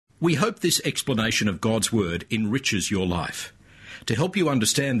We hope this explanation of God's Word enriches your life. To help you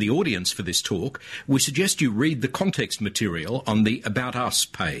understand the audience for this talk, we suggest you read the context material on the About Us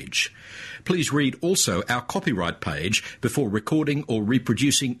page. Please read also our copyright page before recording or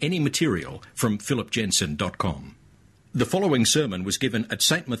reproducing any material from philipjensen.com. The following sermon was given at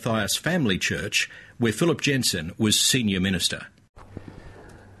St. Matthias Family Church, where Philip Jensen was senior minister.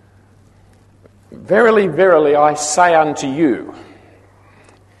 Verily, verily, I say unto you.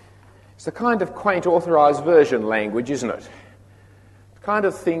 It's the kind of quaint authorised version language, isn't it? The kind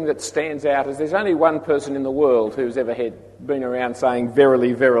of thing that stands out as there's only one person in the world who's ever been around saying,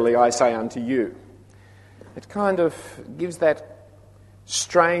 verily, verily, I say unto you. It kind of gives that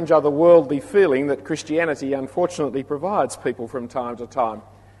strange otherworldly feeling that Christianity unfortunately provides people from time to time.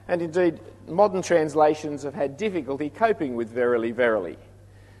 And indeed, modern translations have had difficulty coping with verily, verily.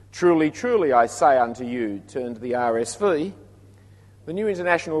 Truly, truly, I say unto you, turn to the RSV. The New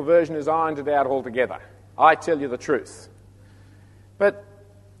International Version has ironed it out altogether. I tell you the truth. But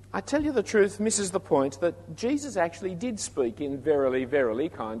I tell you the truth misses the point that Jesus actually did speak in verily, verily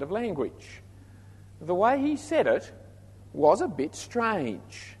kind of language. The way he said it was a bit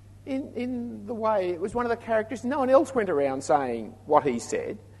strange. In the way, it was one of the characteristics. No one else went around saying what he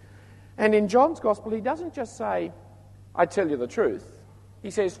said. And in John's Gospel, he doesn't just say, I tell you the truth.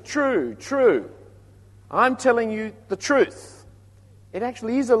 He says, true, true. I'm telling you the truth. It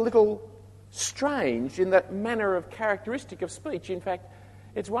actually is a little strange in that manner of characteristic of speech. In fact,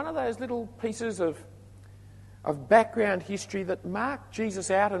 it's one of those little pieces of background history that mark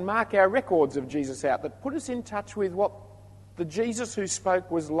Jesus out and mark our records of Jesus out, that put us in touch with what the Jesus who spoke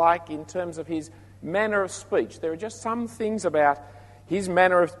was like in terms of his manner of speech. There are just some things about his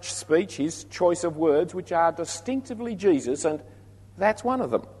manner of speech, his choice of words, which are distinctively Jesus, and that's one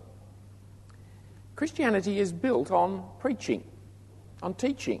of them. Christianity is built on preaching, on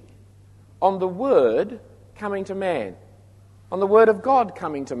teaching, on the Word coming to man, on the Word of God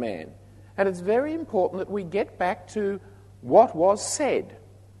coming to man. And it's very important that we get back to what was said.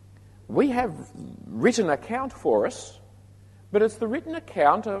 We have written account for us, but it's the written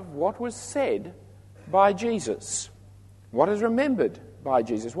account of what was said by Jesus, what is remembered by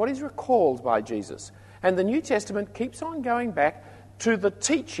Jesus, what is recalled by Jesus. And the New Testament keeps on going back to the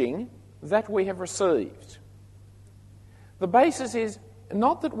teaching that we have received. The basis is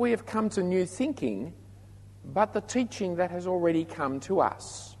not that we have come to new thinking, but the teaching that has already come to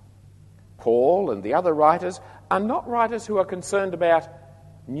us. Paul and the other writers are not writers who are concerned about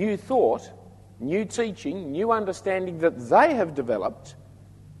new thought, new teaching, new understanding that they have developed,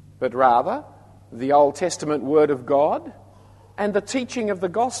 but rather the Old Testament Word of God and the teaching of the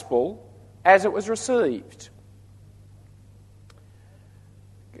gospel as it was received.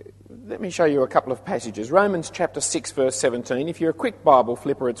 Let me show you a couple of passages. Romans chapter 6, verse 17. If you're a quick Bible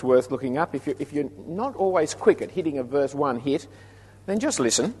flipper, it's worth looking up. If you're not always quick at hitting a verse 1 hit, then just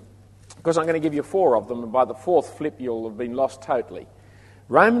listen, because I'm going to give you 4 of them, and by the 4th flip you'll have been lost totally.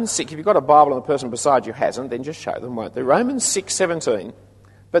 Romans 6, if you've got a Bible and the person beside you hasn't, then just show them, won't they? Romans 6:17.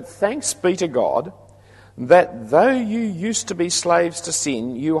 But thanks be to God that though you used to be slaves to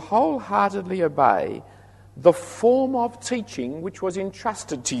sin, you wholeheartedly obey the form of teaching which was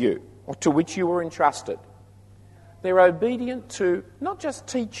entrusted to you, or to which you were entrusted. They're obedient to not just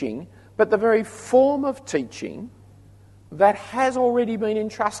teaching, but the very form of teaching that has already been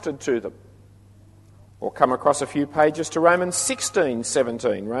entrusted to them. Or come across a few pages to Romans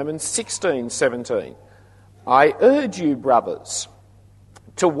 16:17. Romans 16:17. I urge you, brothers,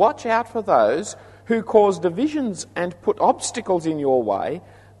 to watch out for those who cause divisions and put obstacles in your way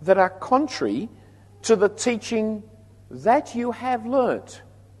that are contrary to the teaching that you have learnt.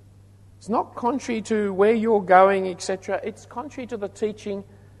 It's not contrary to where you're going, etc. It's contrary to the teaching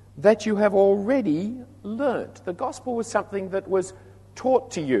that you have already learnt. The gospel was something that was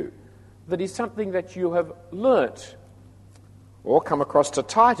taught to you, that is something that you have learnt. Or come across to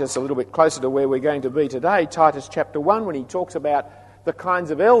Titus, a little bit closer to where we're going to be today, Titus chapter 1, when he talks about the kinds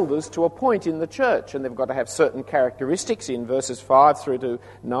of elders to appoint in the church, and they've got to have certain characteristics in verses 5 through to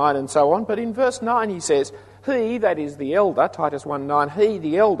 9 and so on. But in verse 9 he says, he, that is the elder, Titus 1:9, he,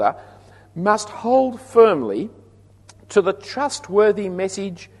 the elder, must hold firmly to the trustworthy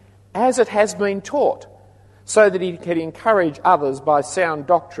message as it has been taught, so that he can encourage others by sound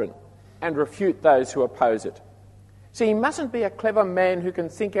doctrine and refute those who oppose it. See, he mustn't be a clever man who can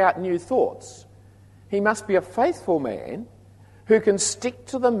think out new thoughts. He must be a faithful man who can stick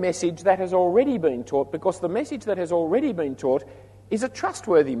to the message that has already been taught, because the message that has already been taught is a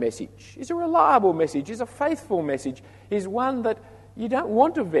trustworthy message, is a reliable message, is a faithful message, is one that you don't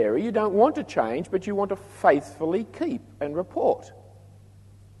want to vary, you don't want to change, but you want to faithfully keep and report.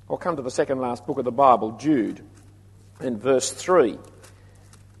 I'll come to the second last book of the Bible, Jude, and verse 3.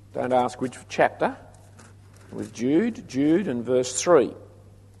 Don't ask which chapter. It was Jude and verse 3.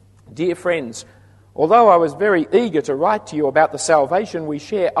 Dear friends, although I was very eager to write to you about the salvation we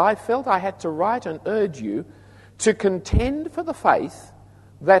share, I felt I had to write and urge you to contend for the faith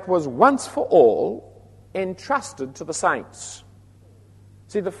that was once for all entrusted to the saints.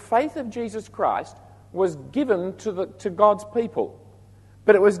 See, the faith of Jesus Christ was given to God's people,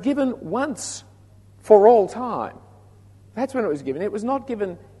 but it was given once for all time. That's when it was given. It was not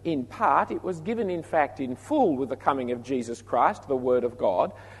given in part, it was given in fact in full with the coming of Jesus Christ, the Word of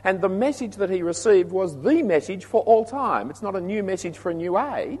God, and the message that he received was the message for all time. It's not a new message for a new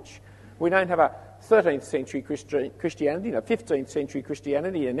age. We don't have a 13th century Christianity, a 15th century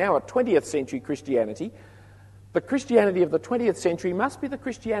Christianity, and now a 20th century Christianity. The Christianity of the 20th century must be the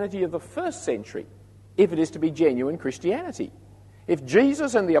Christianity of the first century if it is to be genuine Christianity. If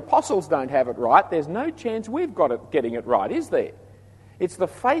Jesus and the apostles don't have it right, there's no chance we've got it getting it right, is there? It's the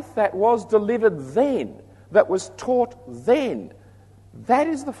faith that was delivered then, that was taught then. That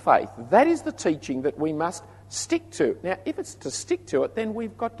is the faith, that is the teaching that we must stick to. Now, if it's to stick to it, then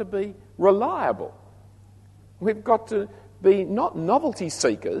we've got to be reliable. We've got to be not novelty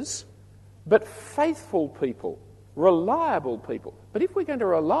seekers, but faithful people, reliable people. But if we're going to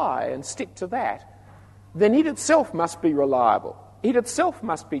rely and stick to that, then it itself must be reliable. It itself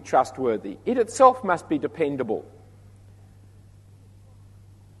must be trustworthy. It itself must be dependable.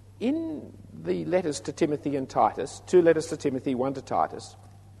 In the letters to Timothy and Titus, 2 letters to Timothy, 1 to Titus,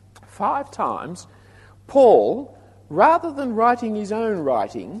 5 times, Paul, rather than writing his own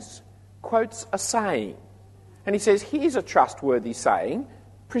writings, quotes a saying. And he says, here's a trustworthy saying,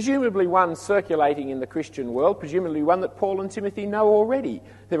 presumably one circulating in the Christian world, presumably one that Paul and Timothy know already.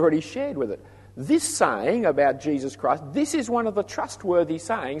 They've already shared with it. This saying about Jesus Christ, this is one of the trustworthy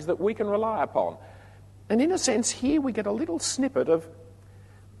sayings that we can rely upon. And in a sense, here we get a little snippet of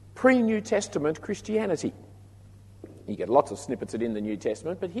pre-New Testament Christianity. You get lots of snippets in the New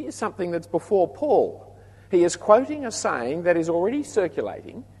Testament, but here's something that's before Paul. He is quoting a saying that is already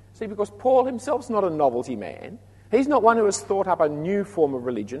circulating. See, because Paul himself's not a novelty man. He's not one who has thought up a new form of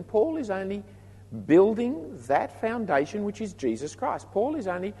religion. Paul is only building that foundation which is Jesus Christ. Paul is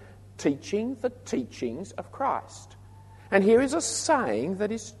only teaching the teachings of Christ. And here is a saying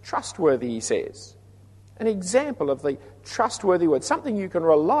that is trustworthy, he says. An example of the trustworthy word, something you can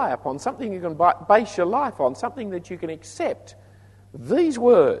rely upon, something you can base your life on, something that you can accept. These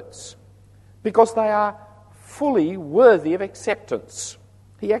words, because they are fully worthy of acceptance.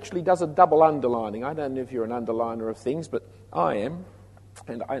 He actually does a double underlining. I don't know if you're an underliner of things, but I am.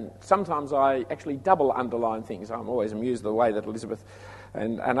 And sometimes I actually double underline things. I'm always amused at the way that Elizabeth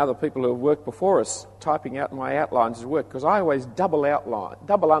and other people who have worked before us typing out my outlines has worked, because I always double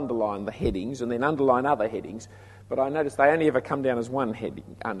underline the headings and then underline other headings. But I notice they only ever come down as one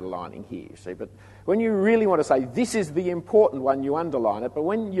heading underlining here, you see. But when you really want to say, this is the important one, you underline it. But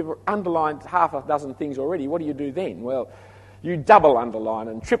when you've underlined half a dozen things already, what do you do then? Well, you double underline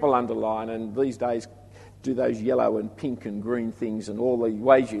and triple underline, and these days do those yellow and pink and green things and all the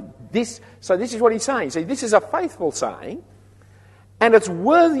ways you... So this is what he's saying. See, this is a faithful saying, and it's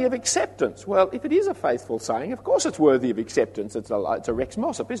worthy of acceptance. Well, if it is a faithful saying, of course it's worthy of acceptance. It's a Rex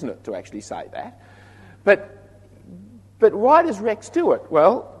Mossop, isn't it, to actually say that? But why does Rex do it?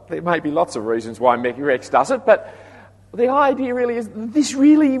 Well, there may be lots of reasons why Rex does it, but the idea really is this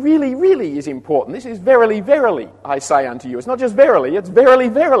really, really, really is important. This is verily, verily, I say unto you. It's not just verily, it's verily,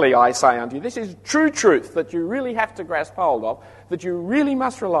 verily, I say unto you. This is true truth that you really have to grasp hold of, that you really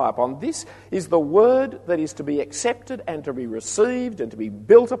must rely upon. This is the word that is to be accepted and to be received and to be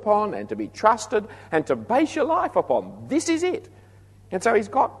built upon and to be trusted and to base your life upon. This is it. And so he's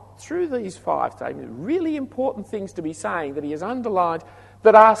got, through these 5 statements, really important things to be saying that he has underlined,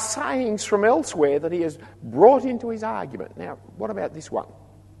 that are sayings from elsewhere that he has brought into his argument. Now, what about this one?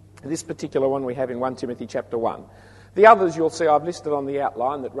 This particular one we have in 1 Timothy chapter 1. The others you'll see I've listed on the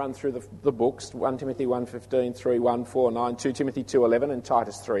outline that run through the books, 1 Timothy 1:15, 3:1, 4:9, 2 Timothy 2:11 and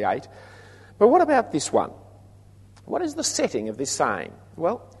Titus 3:8. But what about this one? What is the setting of this saying?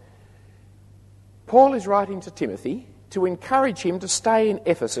 Well, Paul is writing to Timothy to encourage him to stay in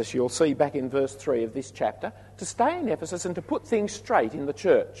Ephesus. You'll see back in verse 3 of this chapter, to stay in Ephesus and to put things straight in the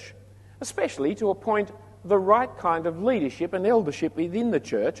church, especially to appoint the right kind of leadership and eldership within the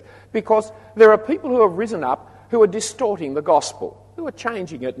church, because there are people who have risen up who are distorting the gospel, who are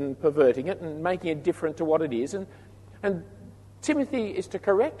changing it and perverting it and making it different to what it is. And Timothy is to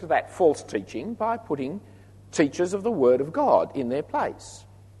correct that false teaching by putting teachers of the Word of God in their place,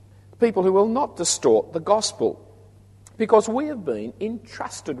 people who will not distort the gospel. Because we have been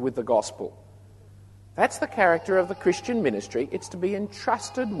entrusted with the gospel. That's the character of the Christian ministry. It's to be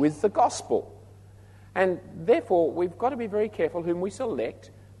entrusted with the gospel. And therefore, we've got to be very careful whom we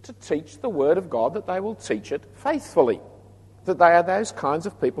select to teach the word of God, that they will teach it faithfully. That they are those kinds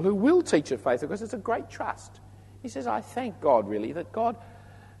of people who will teach it faithfully, because it's a great trust. He says, I thank God, really, that God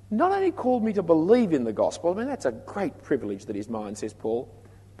not only called me to believe in the gospel, I mean, that's a great privilege that is mine, says Paul,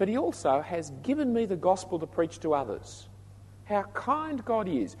 but he also has given me the gospel to preach to others. How kind God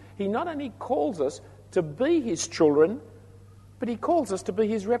is. He not only calls us to be his children, but he calls us to be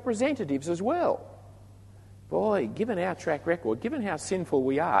his representatives as well. Boy, given our track record, given how sinful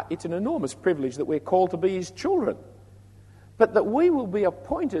we are, it's an enormous privilege that we're called to be his children. But that we will be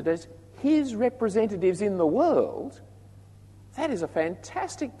appointed as his representatives in the world, that is a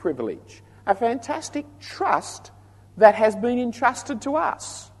fantastic privilege, a fantastic trust that has been entrusted to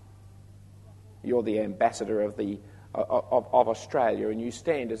us. You're the ambassador of Australia, and you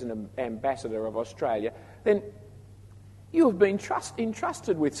stand as an ambassador of Australia, then you have been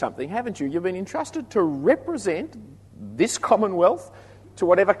entrusted with something, haven't you? You've been entrusted to represent this Commonwealth to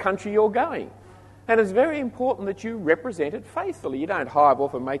whatever country you're going. And it's very important that you represent it faithfully. You don't hive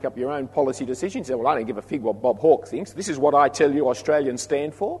off and make up your own policy decisions. You say, well, I don't give a fig what Bob Hawke thinks. This is what I tell you Australians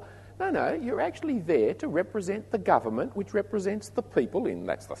stand for. No, you're actually there to represent the government, which represents the people,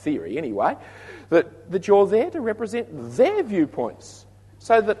 that's the theory anyway, that you're there to represent their viewpoints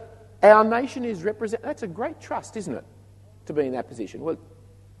so that our nation is represented. That's a great trust, isn't it, to be in that position? Well,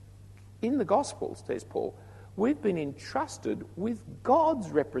 in the Gospels, says Paul, we've been entrusted with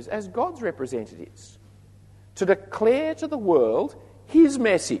as God's representatives to declare to the world his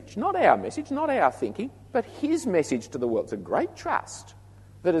message, not our message, not our thinking, but his message to the world. It's a great trust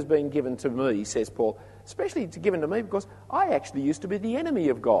that has been given to me, says Paul, especially given to me because I actually used to be the enemy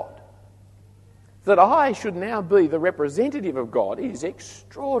of God. That I should now be the representative of God is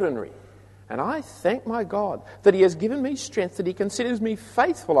extraordinary. And I thank my God that he has given me strength, that he considers me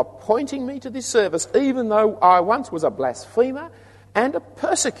faithful, appointing me to this service, even though I once was a blasphemer and a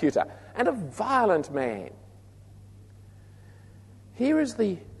persecutor and a violent man. Here is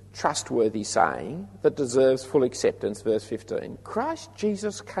the trustworthy saying that deserves full acceptance, verse 15. Christ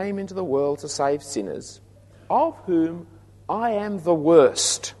Jesus came into the world to save sinners, of whom I am the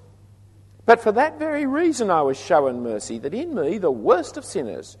worst. But for that very reason I was shown mercy, that in me, the worst of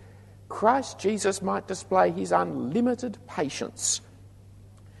sinners, Christ Jesus might display his unlimited patience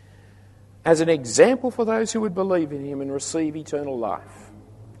as an example for those who would believe in him and receive eternal life.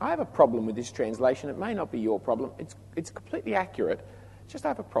 I have a problem with this translation. It may not be your problem. It's completely accurate. Just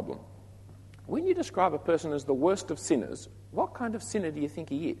have a problem. When you describe a person as the worst of sinners, what kind of sinner do you think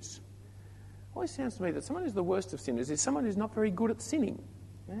he is? It always sounds to me that someone who's the worst of sinners is someone who's not very good at sinning.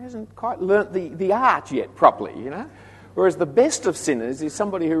 He hasn't quite learnt the art yet properly, Whereas the best of sinners is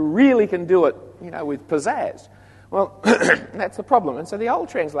somebody who really can do it, with pizzazz. Well, that's the problem. And so the old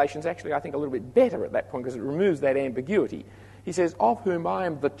translation's actually, I think, a little bit better at that point because it removes that ambiguity. He says, of whom I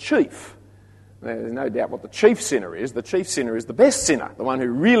am the chief. There's no doubt what the chief sinner is. The chief sinner is the best sinner, the one who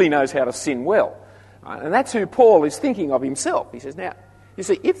really knows how to sin well. And that's who Paul is thinking of himself. He says, now, you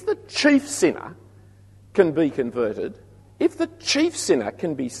see, if the chief sinner can be converted, if the chief sinner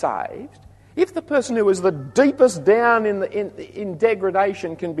can be saved, if the person who is the deepest down in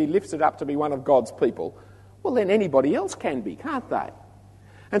degradation can be lifted up to be one of God's people, well, then anybody else can be, can't they?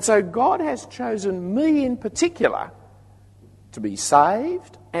 And so God has chosen me in particular to be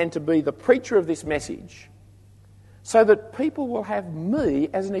saved and to be the preacher of this message so that people will have me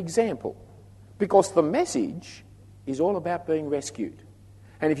as an example, because the message is all about being rescued.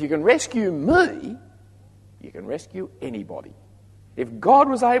 And if you can rescue me, you can rescue anybody. If God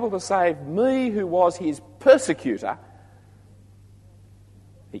was able to save me, who was his persecutor,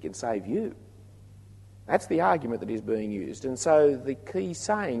 he can save you. That's the argument that is being used. And so the key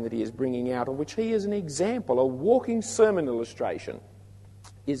saying that he is bringing out, of which he is an example, a walking sermon illustration,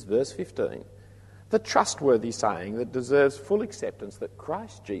 is verse 15. The trustworthy saying that deserves full acceptance, that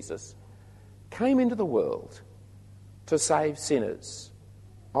Christ Jesus came into the world to save sinners,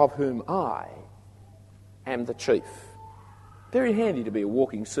 of whom I am the chief. Very handy to be a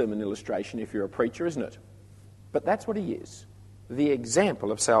walking sermon illustration if you're a preacher, isn't it? But that's what he is, the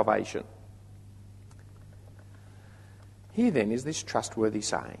example of salvation. Here then is this trustworthy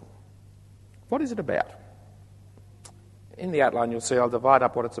saying. What is it about? In the outline you'll see I'll divide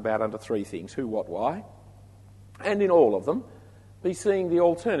up what it's about under three things: who, what, why. And in all of them, be seeing the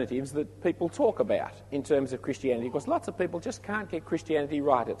alternatives that people talk about in terms of Christianity, because lots of people just can't get Christianity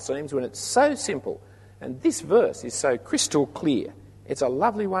right, it seems, when it's so simple. And this verse is so crystal clear. It's a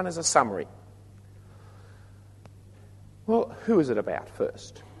lovely one as a summary. Well, who is it about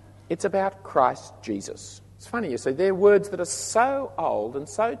first? It's about Christ Jesus. It's funny, you see, they're words that are so old and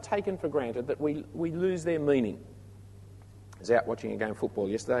so taken for granted that we lose their meaning. I was out watching a game of football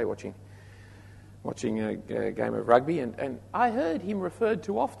yesterday, watching a game of rugby, and I heard him referred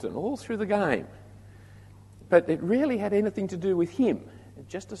to often all through the game. But it rarely had anything to do with him.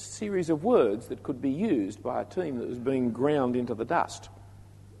 Just a series of words that could be used by a team that was being ground into the dust.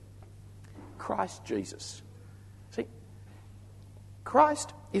 Christ Jesus. See,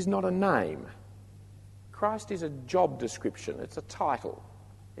 Christ is not a name. Christ is a job description. It's a title.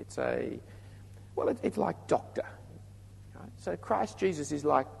 It's like doctor. Right? So Christ Jesus is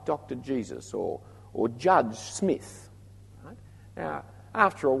like Dr. Jesus or Judge Smith. Right? Now,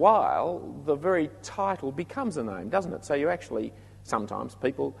 after a while, the very title becomes a name, doesn't it? So you actually, sometimes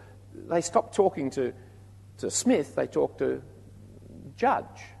people, they stop talking to Smith, they talk to Judge.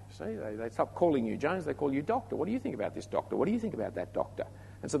 See, they stop calling you Jones, they call you Doctor. What do you think about this doctor? What do you think about that doctor?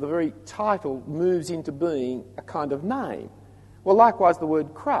 And so the very title moves into being a kind of name. Well, likewise, the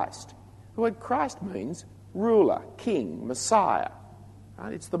word Christ. The word Christ means ruler, king, Messiah.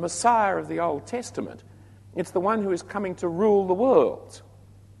 Right? It's the Messiah of the Old Testament. It's the one who is coming to rule the world.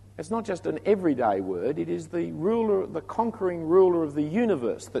 It's not just an everyday word, it is the ruler, the conquering ruler of the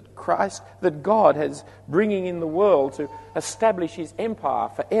universe that God has bringing in the world to establish his empire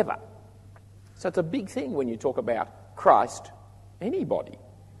forever. So it's a big thing when you talk about Christ, anybody.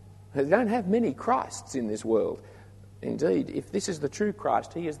 They don't have many Christs in this world. Indeed, if this is the true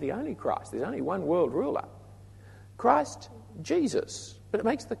Christ, he is the only Christ. There's only one world ruler. Christ Jesus. But it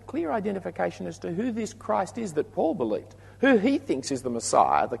makes the clear identification as to who this Christ is that Paul believed, who he thinks is the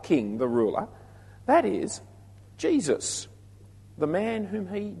Messiah, the King, the ruler. That is Jesus, the man whom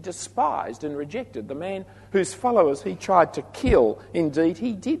he despised and rejected, the man whose followers he tried to kill. Indeed,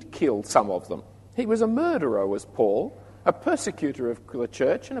 he did kill some of them. He was a murderer, was Paul, a persecutor of the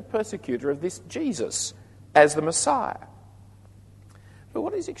church and a persecutor of this Jesus as the Messiah. But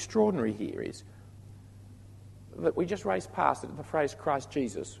what is extraordinary here is that we just race past it, the phrase Christ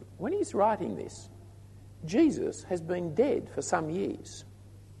Jesus. When he's writing this, Jesus has been dead for some years.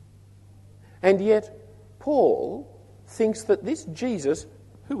 And yet, Paul thinks that this Jesus,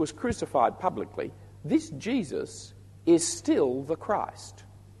 who was crucified publicly, this Jesus is still the Christ,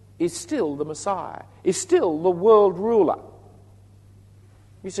 is still the Messiah, is still the world ruler.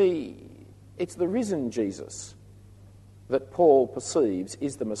 You see, it's the risen Jesus that Paul perceives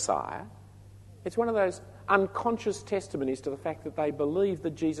is the Messiah. It's one of those unconscious testimonies to the fact that they believe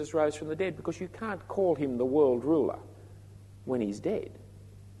that Jesus rose from the dead, because you can't call him the world ruler when he's dead.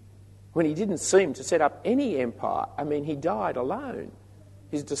 When he didn't seem to set up any empire. I mean, he died alone,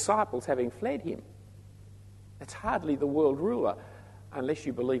 his disciples having fled him. It's hardly the world ruler unless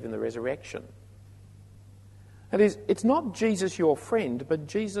you believe in the resurrection. It's not Jesus your friend, but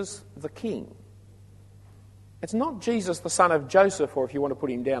Jesus the King. It's not Jesus the son of Joseph, or if you want to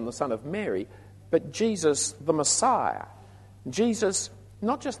put him down, the son of Mary, but Jesus the Messiah. Jesus,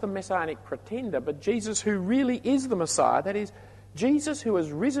 not just the messianic pretender, but Jesus who really is the Messiah. That is, Jesus who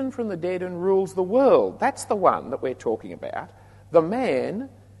has risen from the dead and rules the world. That's the one that we're talking about. The man,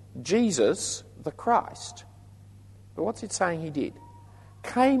 Jesus the Christ. But what's it saying he did?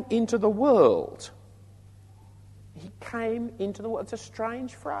 Came into the world. He came into the world. It's a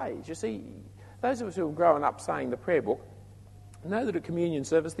strange phrase. You see, those of us who have grown up saying the prayer book know that at communion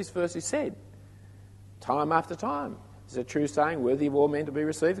service this verse is said time after time. It's a true saying, worthy of all men to be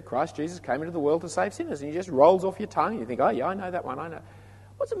received, that Christ Jesus came into the world to save sinners. And he just rolls off your tongue. You think, oh yeah, I know that one, I know.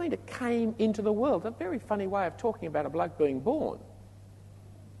 What does it mean to came into the world? A very funny way of talking about a bloke being born.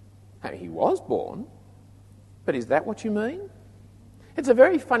 I mean, he was born, but is that what you mean? It's a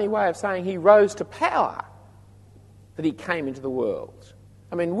very funny way of saying he rose to power, that he came into the world.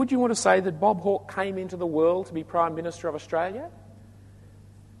 I mean, would you want to say that Bob Hawke came into the world to be Prime Minister of Australia?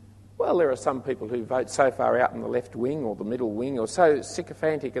 Well, there are some people who vote so far out in the left wing or the middle wing, or so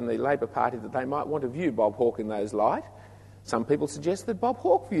sycophantic in the Labor Party that they might want to view Bob Hawke in those light. Some people suggest that Bob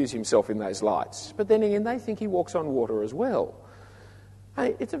Hawke views himself in those lights, but then again they think he walks on water as well.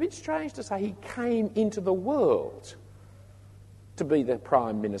 It's a bit strange to say he came into the world to be the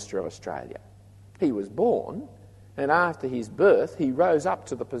Prime Minister of Australia. He was born, and after his birth he rose up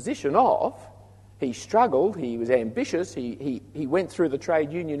to the position of. He struggled, he was ambitious, he went through the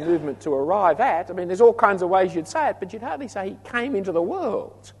trade union movement to arrive at. I mean, there's all kinds of ways you'd say it, but you'd hardly say he came into the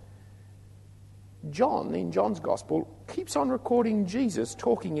world. John, in John's Gospel, keeps on recording Jesus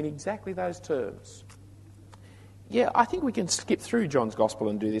talking in exactly those terms. Yeah, I think we can skip through John's Gospel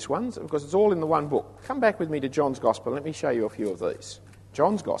and do this one, because it's all in the one book. Come back with me to John's Gospel. Let me show you a few of these.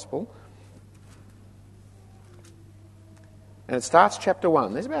 John's Gospel. And it starts chapter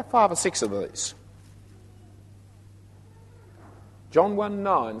 1. There's about 5 or 6 of these. John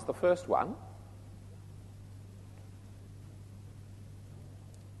 1:9 is the first one.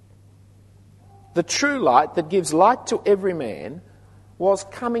 The true light that gives light to every man was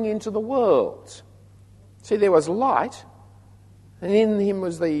coming into the world. See, there was light, and in him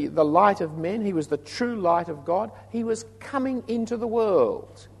was the light of men. He was the true light of God. He was coming into the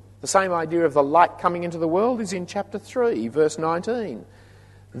world. The same idea of the light coming into the world is in chapter 3, verse 19.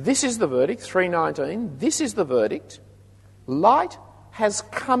 This is the verdict, 3:19. This is the verdict. Light has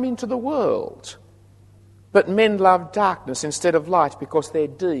come into the world, but men loved darkness instead of light because their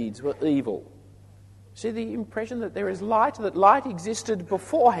deeds were evil. See the impression that there is light, that light existed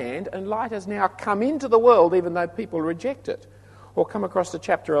beforehand, and light has now come into the world even though people reject it. Or come across to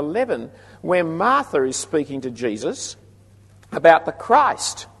chapter 11 where Martha is speaking to Jesus about the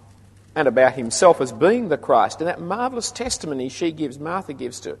Christ and about himself as being the Christ. And that marvellous testimony Martha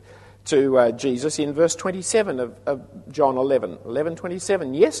gives to Jesus in verse 27 of John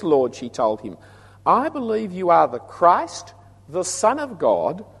 11:27. Yes, Lord, she told him, I believe you are the Christ, the Son of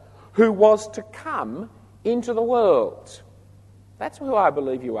God, who was to come into the world. That's who I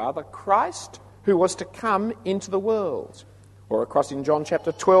believe you are, the Christ who was to come into the world. Or across in John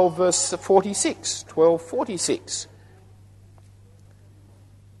chapter 12, verse 46, 12:46.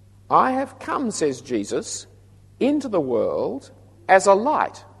 I have come, says Jesus, into the world as a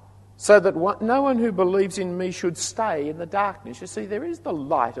light, so that no one who believes in me should stay in the darkness. You see, there is the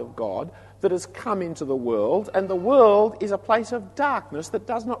light of God that has come into the world, and the world is a place of darkness that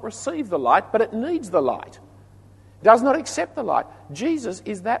does not receive the light, but it needs the light. It does not accept the light. Jesus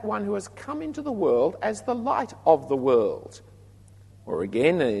is that one who has come into the world as the light of the world. Or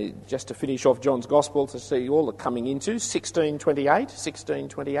again, just to finish off John's Gospel to see all the coming into,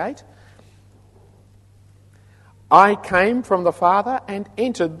 16:28. I came from the Father and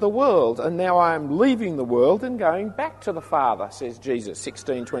entered the world, and now I am leaving the world and going back to the Father, says Jesus,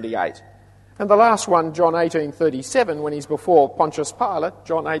 16:28. And the last one, John 18:37, when he's before Pontius Pilate,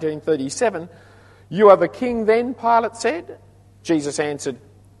 John 18:37, you are the king then, Pilate said. Jesus answered,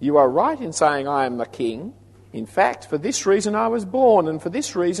 you are right in saying I am the king. In fact, for this reason I was born, and for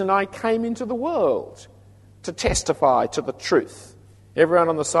this reason I came into the world, to testify to the truth. Everyone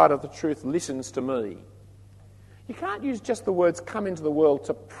on the side of the truth listens to me. You can't use just the words come into the world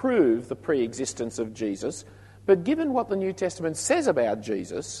to prove the pre-existence of Jesus, but given what the New Testament says about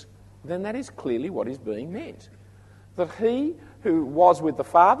Jesus, then that is clearly what is being meant. That he who was with the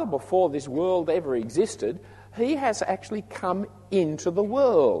Father before this world ever existed, he has actually come into the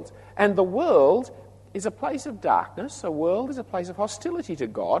world. And the world is a place of darkness, a world is a place of hostility to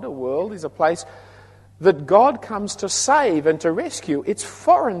God, a world is a place that God comes to save and to rescue. It's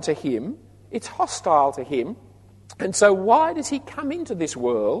foreign to him, it's hostile to him. And so why does he come into this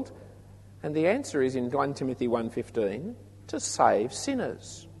world? And the answer is in 1 Timothy 1:15, to save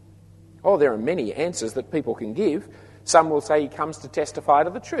sinners. Oh, there are many answers that people can give. Some will say he comes to testify to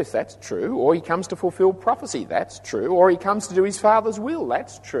the truth. That's true. Or he comes to fulfill prophecy. That's true. Or he comes to do his Father's will.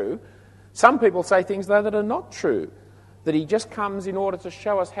 That's true. Some people say things, though, that are not true. That he just comes in order to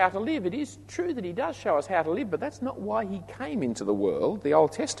show us how to live. It is true that he does show us how to live, but that's not why he came into the world. The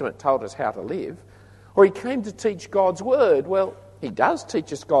Old Testament told us how to live. Or he came to teach God's word. Well, he does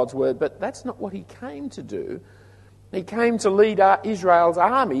teach us God's word, but that's not what he came to do. He came to lead Israel's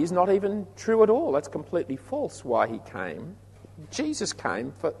armies, not even true at all. That's completely false why he came. Jesus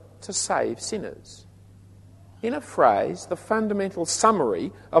came to save sinners. In a phrase, the fundamental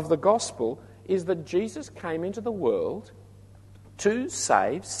summary of the gospel is that Jesus came into the world to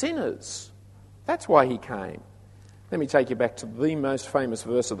save sinners. That's why he came. Let me take you back to the most famous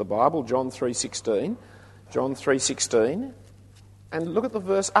verse of the Bible, John 3:16. John 3:16. And look at the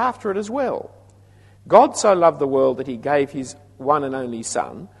verse after it as well. God so loved the world that he gave his one and only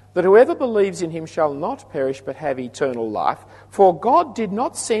Son, that whoever believes in him shall not perish but have eternal life. For God did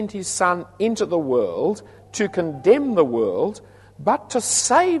not send his Son into the world to condemn the world, but to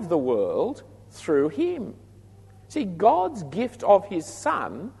save the world through him. See, God's gift of his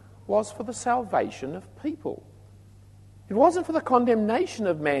Son was for the salvation of people. It wasn't for the condemnation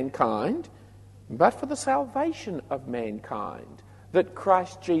of mankind, but for the salvation of mankind that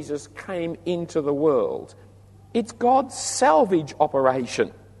Christ Jesus came into the world. It's God's salvage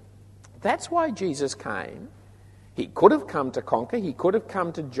operation. That's why Jesus came. He could have come to conquer, he could have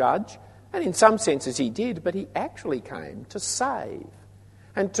come to judge, and in some senses he did, but he actually came to save.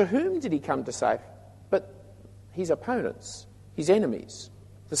 And to whom did he come to save? But his opponents, his enemies,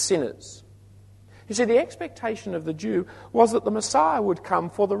 the sinners. You see, the expectation of the Jew was that the Messiah would come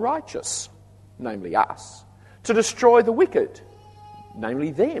for the righteous, namely us, to destroy the wicked,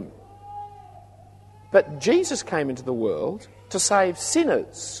 namely them. But Jesus came into the world to save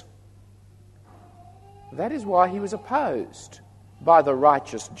sinners. That is why he was opposed by the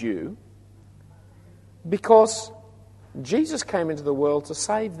righteous Jew, because Jesus came into the world to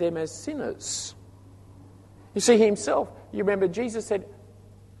save them as sinners. You see, himself, you remember Jesus said,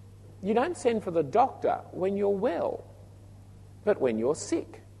 you don't send for the doctor when you're well, but when you're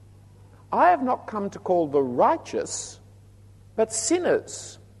sick. I have not come to call the righteous, but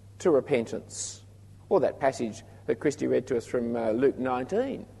sinners to repentance. Or that passage that Christy read to us from Luke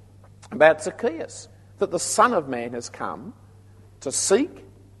 19 about Zacchaeus, that the Son of Man has come to seek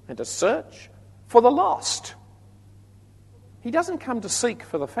and to search for the lost. He doesn't come to seek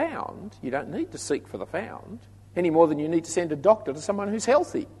for the found. You don't need to seek for the found any more than you need to send a doctor to someone who's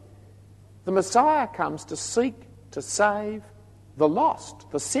healthy. The Messiah comes to seek to save the lost,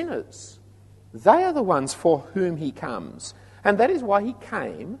 the sinners. They are the ones for whom he comes. And that is why he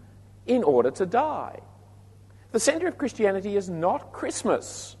came, in order to die. The centre of Christianity is not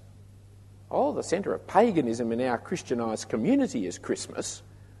Christmas. Oh, the centre of paganism in our Christianised community is Christmas.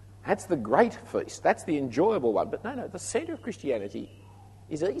 That's the great feast. That's the enjoyable one. But no, the centre of Christianity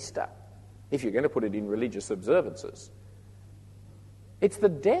is Easter, if you're going to put it in religious observances. It's the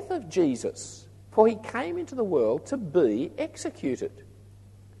death of Jesus, for he came into the world to be executed.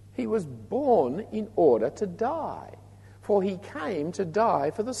 He was born in order to die, for he came to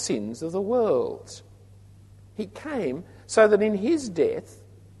die for the sins of the world. He came so that in his death,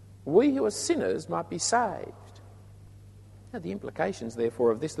 we who are sinners might be saved. Now, the implications,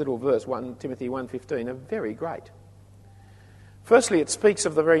 therefore, of this little verse, 1 Timothy 1:15, are very great. Firstly, it speaks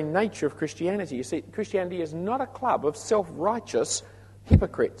of the very nature of Christianity. You see, Christianity is not a club of self-righteous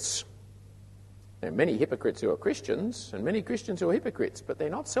hypocrites. There are many hypocrites who are Christians, and many Christians who are hypocrites, but they're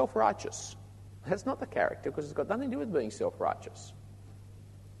not self-righteous. That's not the character, because it's got nothing to do with being self-righteous.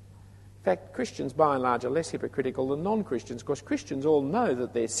 In fact, Christians, by and large, are less hypocritical than non-Christians, because Christians all know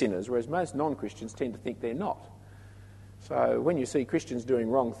that they're sinners, whereas most non-Christians tend to think they're not. So when you see Christians doing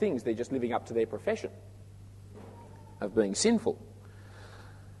wrong things, they're just living up to their profession of being sinful.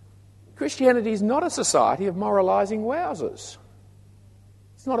 Christianity is not a society of moralising wowsers.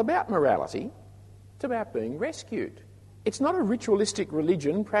 It's not about morality. It's about being rescued. It's not a ritualistic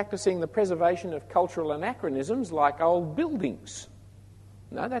religion practising the preservation of cultural anachronisms like old buildings.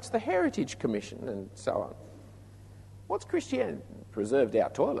 No, that's the Heritage Commission and so on. What's Christianity? Preserved our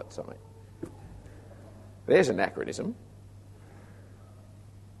toilets, I mean. There's anachronism.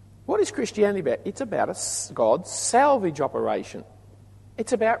 What is Christianity about? It's about God's salvage operation.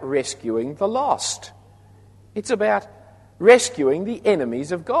 It's about rescuing the lost. It's about rescuing the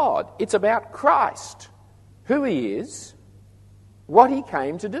enemies of God. It's about Christ, who he is, what he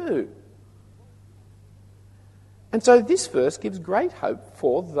came to do. And so this verse gives great hope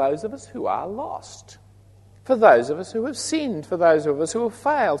for those of us who are lost, for those of us who have sinned, for those of us who have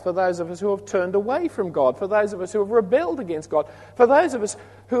failed, for those of us who have turned away from God, for those of us who have rebelled against God, for those of us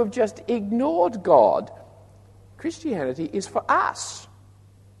who have just ignored God. Christianity is for us.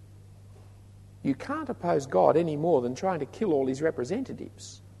 You can't oppose God any more than trying to kill all his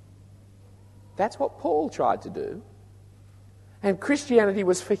representatives. That's what Paul tried to do. And Christianity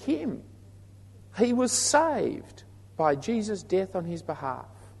was for him. He was saved by Jesus' death on his behalf.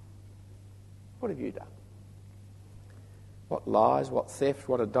 What have you done? What lies, what theft,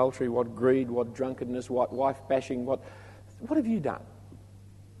 what adultery, what greed, what drunkenness, what wife-bashing, what have you done?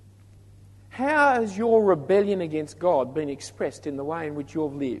 How has your rebellion against God been expressed in the way in which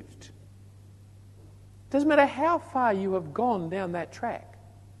you've lived? Doesn't matter how far you have gone down that track.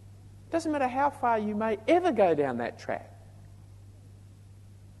 Doesn't matter how far you may ever go down that track.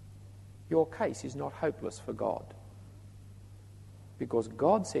 Your case is not hopeless for God. Because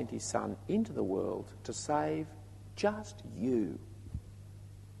God sent his Son into the world to save just you.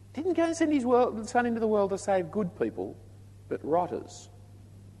 Didn't go and send his Son into the world to save good people, but rotters.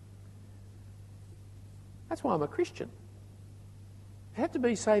 That's why I'm a Christian. If it had to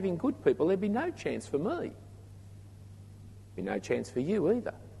be saving good people, there'd be no chance for me. There'd be no chance for you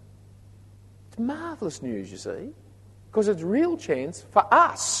either. It's marvellous news, you see, because it's real chance for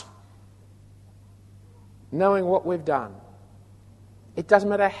us, knowing what we've done. It doesn't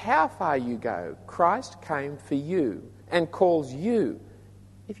matter how far you go, Christ came for you and calls you.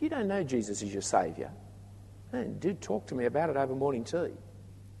 If you don't know Jesus as your Saviour, then do talk to me about it over morning tea.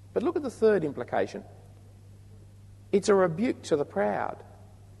 But look at the third implication. It's a rebuke to the proud.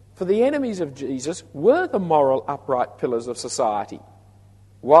 For the enemies of Jesus were the moral upright pillars of society.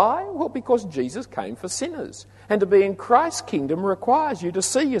 Why? Well, because Jesus came for sinners. And to be in Christ's kingdom requires you to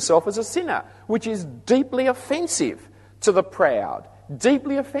see yourself as a sinner, which is deeply offensive to the proud,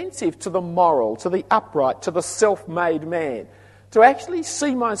 deeply offensive to the moral, to the upright, to the self-made man. To actually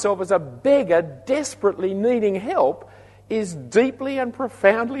see myself as a beggar desperately needing help is deeply and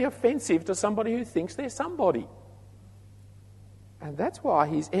profoundly offensive to somebody who thinks they're somebody. And that's why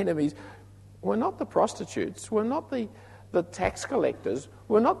his enemies were not the prostitutes, were not the tax collectors,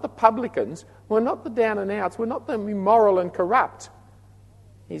 were not the publicans, were not the down and outs, were not the immoral and corrupt.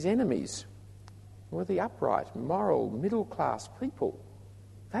 His enemies were the upright, moral, middle-class people.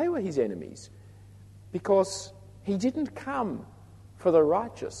 They were his enemies because he didn't come for the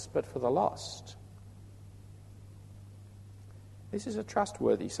righteous but for the lost. This is a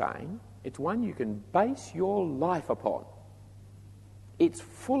trustworthy saying. It's one you can base your life upon. It's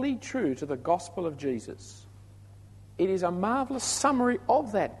fully true to the gospel of Jesus. It is a marvellous summary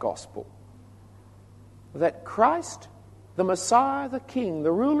of that gospel. That Christ, the Messiah, the King,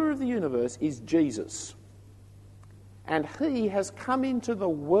 the ruler of the universe, is Jesus. And he has come into the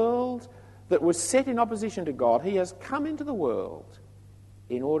world that was set in opposition to God. He has come into the world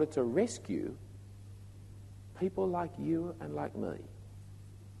in order to rescue people like you and like me.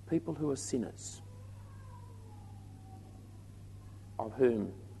 People who are sinners, of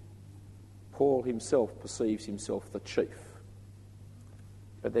whom Paul himself perceives himself the chief.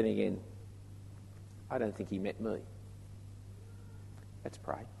 But then again, I don't think he met me. Let's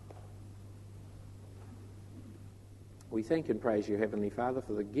pray. We thank and praise you, Heavenly Father,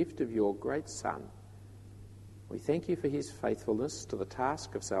 for the gift of your great Son. We thank you for his faithfulness to the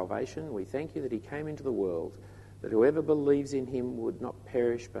task of salvation. We thank you that he came into the world, that whoever believes in him would not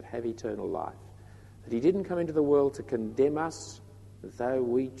perish but have eternal life. That he didn't come into the world to condemn us, as though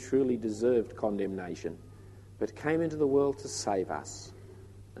we truly deserved condemnation, but came into the world to save us,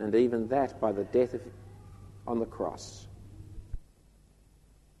 and even that by the death on the cross.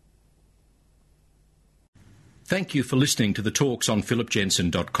 Thank you for listening to the talks on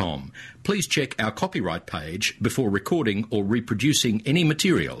philipjensen.com. Please check our copyright page before recording or reproducing any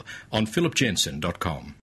material on philipjensen.com.